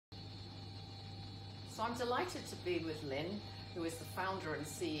So I'm delighted to be with Lynn, who is the founder and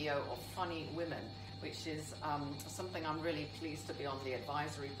CEO of Funny Women, which is something I'm really pleased to be on the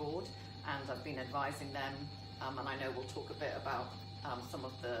advisory board, and I've been advising them, and I know we'll talk a bit about some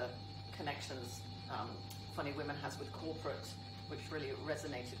of the connections Funny Women has with corporate, which really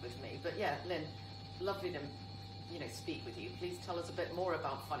resonated with me. But yeah, Lynn, lovely to speak with you. Please tell us a bit more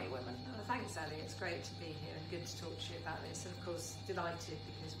about Funny Women. Oh, thanks, Ali. It's great to be here and good to talk to you about this. And of course, delighted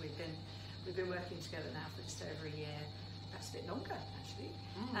because we've been working together now for just over a year, perhaps a bit longer actually.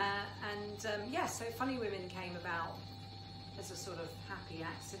 So Funny Women came about as a sort of happy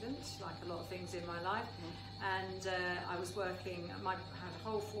accident, like a lot of things in my life. And I was working. I had a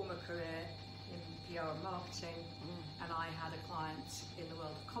whole former career in PR and marketing, and I had a client in the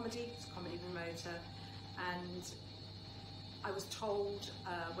world of comedy, as a comedy promoter, and I was told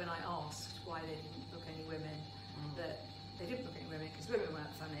when I asked why they didn't book any women, that they didn't book any women because women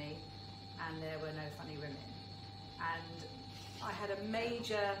weren't funny and there were no funny women. And I had a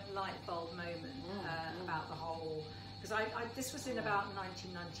major light bulb moment about the whole, because this was in about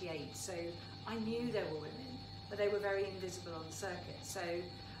 1998, so I knew there were women, but they were very invisible on the circuit. So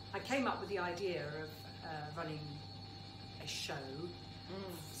I came up with the idea of running a show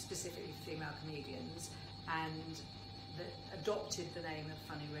specifically for female comedians, and that adopted the name of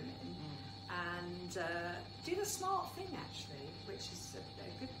Funny Women, and did a smart thing actually, which is a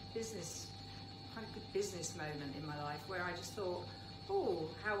good business, quite a good business moment in my life, where I just thought, oh,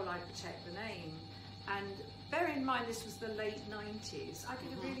 how will I protect the name? And bear in mind this was the late 90s, I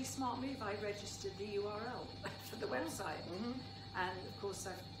did a really smart move. I registered the URL for the website, and of course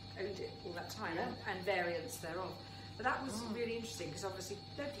I've owned it all that time, and variants thereof. But that was really interesting because obviously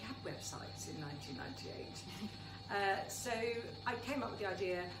nobody had websites in 1998. So I came up with the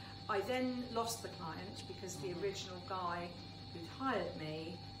idea. I then lost the client because the original guy who'd hired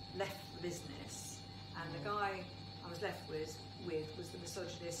me left the business, and the guy I was left with was the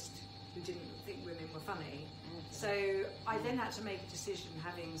misogynist who didn't think women were funny. So I then had to make a decision,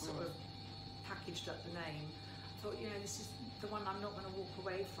 having sort of packaged up the name. I thought, this is the one I'm not going to walk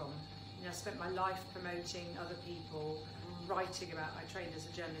away from. I spent my life promoting other people, writing about, I trained as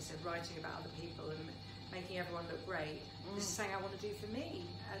a journalist, so writing about other people and making everyone look great. This is something I want to do for me,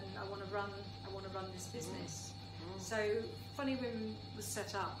 and I want to run this business. So Funny Women was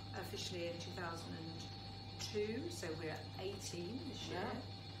set up officially in 2002, so we're 18 this year.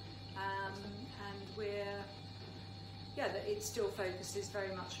 And it still focuses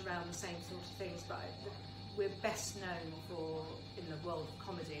very much around the same sort of things, but we're best known for, in the world of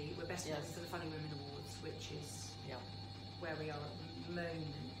comedy, we're best known for the Funny Women Awards, which is where we are at the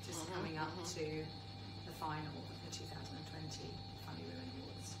moment, just coming up to the final of the 2020 Funny Women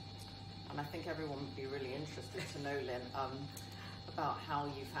Awards. And I think everyone would be really interested to know, Lynn, about how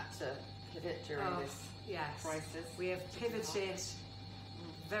you've had to pivot during this crisis. We have pivoted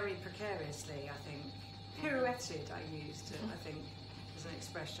very precariously, I think. Pirouetted, I used, I think, as an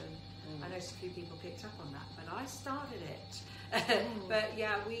expression. I noticed a few people picked up on that, but I started it. But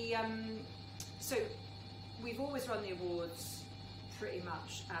yeah, so we've always run the awards pretty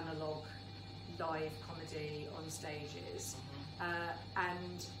much analogue, live comedy on stages.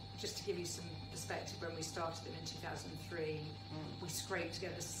 And just to give you some perspective, when we started them in 2003, we scraped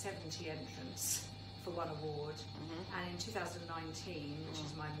together 70 entrants for one award. And in 2019, which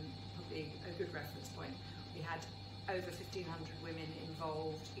is probably a good reference point, we had over 1,500 women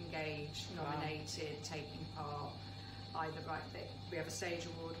involved, engaged, nominated, taking part. We have a stage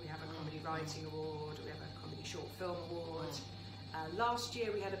award, we have a comedy writing award, we have a comedy short film award. Last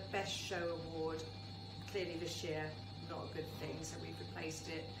year we had a best show award. Clearly this year, not a good thing, so we've replaced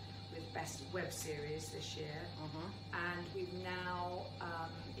it with best web series this year. And we've now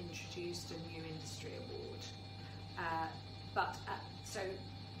introduced a new industry award. So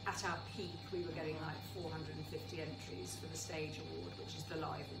at our peak, we were getting like 450 entries for the stage award, which is the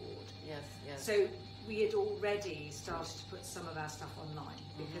live award. Yes. So we had already started to put some of our stuff online,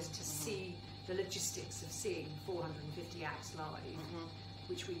 because to see the logistics of seeing 450 acts live,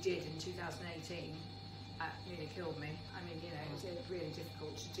 which we did in 2018, nearly killed me. I mean, it was really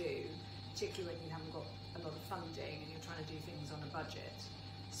difficult to do, particularly when you haven't got a lot of funding and you're trying to do things on a budget.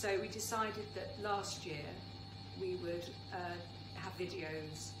 So we decided that last year we would have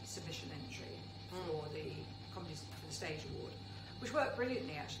videos submission entry for the stage award, which worked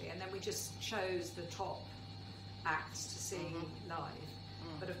brilliantly actually, and then we just chose the top acts to see live.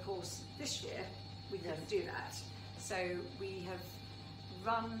 But of course this year we couldn't do that, so we have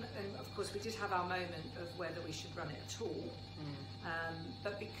run, and of course we did have our moment of whether we should run it at all,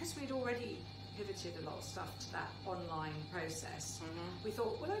 but because we'd already pivoted a lot of stuff to that online process, we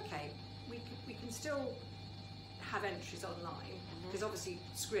thought, well, okay, we can still have entries online, because obviously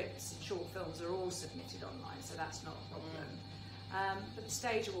scripts and short films are all submitted online, so that's not a problem. But the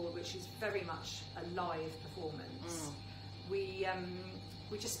Stage Award, which is very much a live performance, we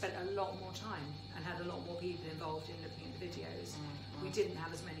just spent a lot more time and had a lot more people involved in looking at the videos. We didn't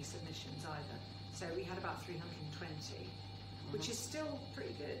have as many submissions either, so we had about 320, which is still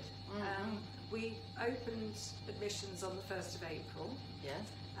pretty good. We opened admissions on the 1st of April. Yes.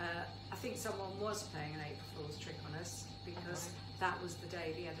 I think someone was playing an April Fool's trick on us, because that was the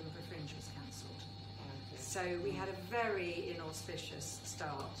day the Edinburgh Fringe was cancelled. So we had a very inauspicious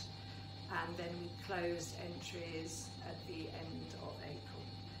start, and then we closed entries at the end of April.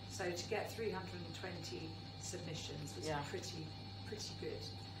 So to get 320 submissions was pretty good.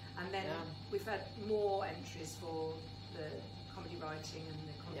 And then we've had more entries for the comedy writing and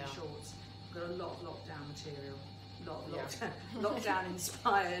the comedy shorts. We've got a lot of lockdown material, a lot of lockdown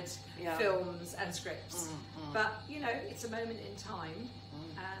inspired films and scripts. But you know, it's a moment in time,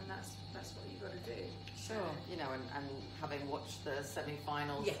 and that's what you've got to do. Sure. You know, and having watched the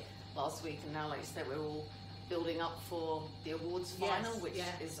semi-finals last week, and now, like you said, we're all building up for the awards final, which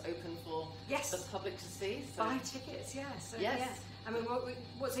is open for the public to see. So. Buy tickets, So, I mean,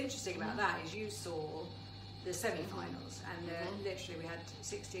 what's interesting about that is you saw the semi-finals, and literally we had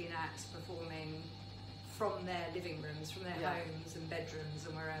 16 acts performing from their living rooms, from their homes and bedrooms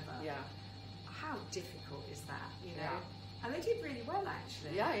and wherever. Yeah. How difficult is that, you know? And they did really well,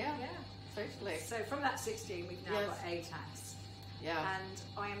 actually. Yeah. Totally. So from that 16, we've now got 8 acts. Yeah. And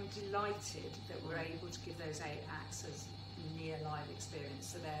I am delighted that we're able to give those 8 acts as near live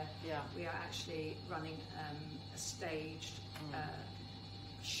experience. So we are actually running a staged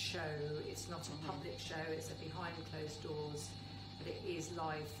show. It's not a public show, it's a behind closed doors, but it is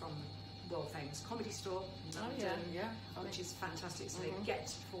live from world famous Comedy Store in London, which is fantastic. So they get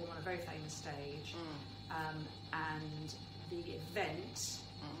to perform on a very famous stage, and the event,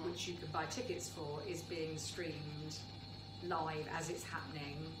 which you can buy tickets for, is being streamed live as it's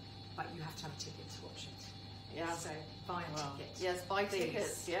happening, but you have to have a ticket to watch it. Yeah. So buy a ticket. Yes, buy please.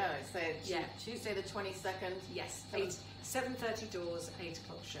 tickets. Yeah. So Tuesday the 22nd. Yes. 7:30 doors, 8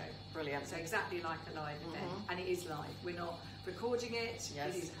 o'clock show. Brilliant. So exactly like a live event, and it is live. We're not recording it.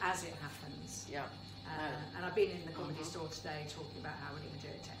 It is as it happens. Yeah. And I've been in the Comedy Store today talking about how we're going to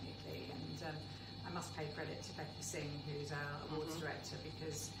do it technically, and I must pay credit to Becky Singh, who's our awards director,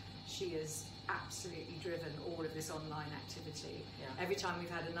 because she has absolutely driven all of this online activity. Every time we've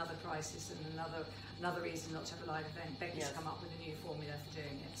had another crisis and another reason not to have a live event, Becky's come up with a new formula for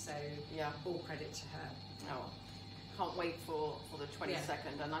doing it. So all credit to her. Oh, can't wait for the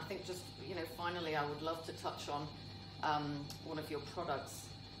 22nd. And I think just, you know, finally I would love to touch on one of your products,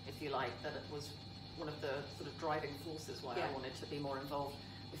 if you like, that it was one of the sort of driving forces why I wanted to be more involved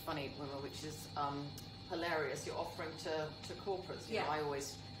with Funny Women, which is hilarious. You're offering to corporates. You know, I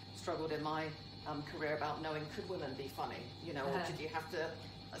always struggled in my career about knowing, could women be funny, you know, or did you have to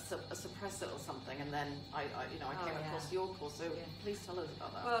suppress it or something? And then I came across your course, so please tell us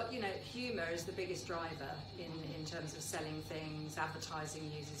about that. Well, you know, humour is the biggest driver in terms of selling things. Advertising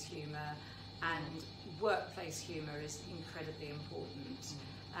uses humour, and workplace humour is incredibly important.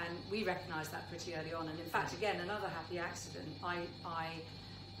 And we recognised that pretty early on. And in fact, again, another happy accident. I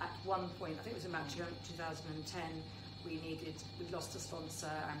at one point, I think it was about 2010, we'd lost a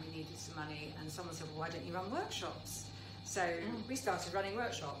sponsor and we needed some money, and someone said, well, why don't you run workshops? So we started running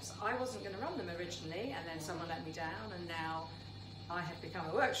workshops. I wasn't going to run them originally, and then someone let me down, and now I have become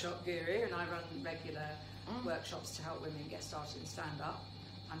a workshop guru, and I run regular workshops to help women get started in stand-up.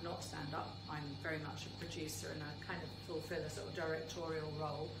 I'm not stand-up, I'm very much a producer, and I kind of fulfil a sort of directorial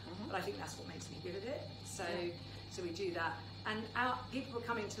role, but I think that's what makes me good at it. So we do that. And people were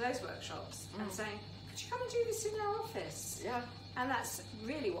coming to those workshops and saying, could you come and do this in our office? Yeah. And that's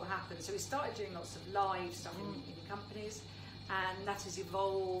really what happened. So we started doing lots of live stuff in companies, and that has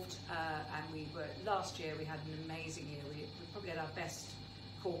evolved. And last year we had an amazing year. We probably had our best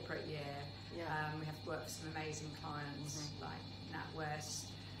corporate year. Yeah. We have worked for some amazing clients like NatWest,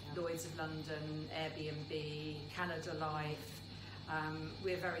 Lloyds of London, Airbnb, Canada Life.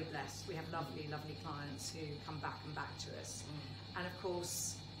 We're very blessed. We have lovely, lovely clients who come back to us. And of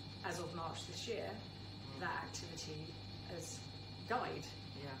course, as of March this year, that activity has died.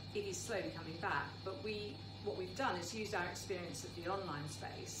 It is slowly coming back, but what we've done is used our experience of the online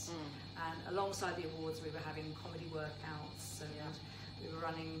space, and alongside the awards we were having comedy workouts, and we were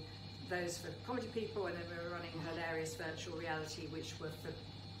running those for comedy people, and then we were running hilarious virtual reality, which were for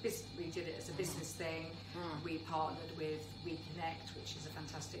we did it as a business thing. We partnered with WeConnect, which is a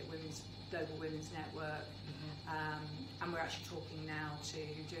fantastic global women's network. and we're actually talking now to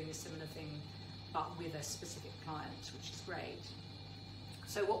doing a similar thing, but with a specific client, which is great.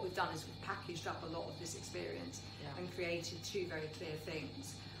 So what we've done is we've packaged up a lot of this experience and created two very clear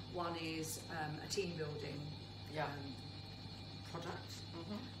things. One is a team building product,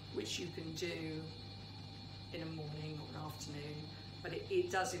 which you can do in a morning or an afternoon, but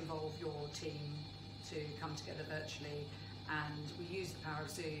it does involve your team to come together virtually, and we use the power of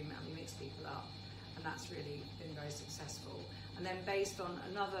Zoom and we mix people up, and that's really been very successful. And then based on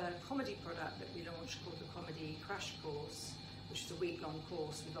another comedy product that we launched called the Comedy Crash Course, which is a week-long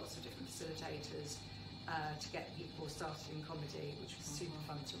course with lots of different facilitators to get people started in comedy, which was super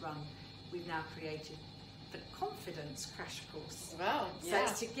fun to run. We've now created the Confidence Crash Course. Wow! So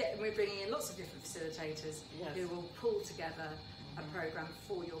it's we're bringing in lots of different facilitators who will pull together a program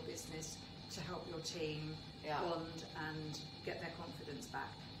for your business to help your team bond and get their confidence back.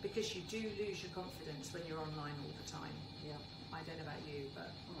 Because you do lose your confidence when you're online all the time. Yeah. I don't know about you,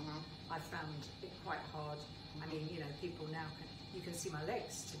 but I found it quite hard. I mean, people now you can see my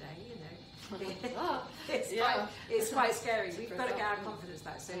legs today. It's quite scary. We've got to get our confidence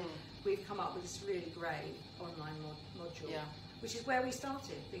back. So we've come up with this really great online module, which is where we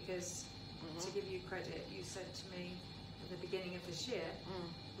started. Because to give you credit, you said to me at the beginning of this year,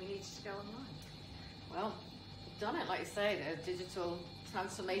 we needed to go online. Well, you've done it, like you say, the digital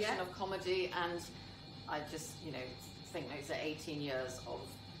transformation of comedy, and I just, think those 18 years of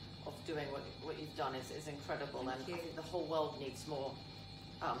doing what you've done is incredible. Thank and you. I think the whole world needs more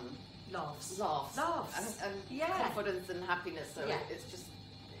laughs and confidence and happiness. So it's just,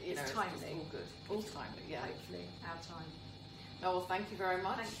 it's timely. It's all good, all timely. Yeah. Hopefully, our time. Oh, well, thank you very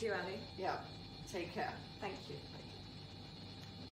much. Thank you, Ali. Yeah. Take care. Thank you.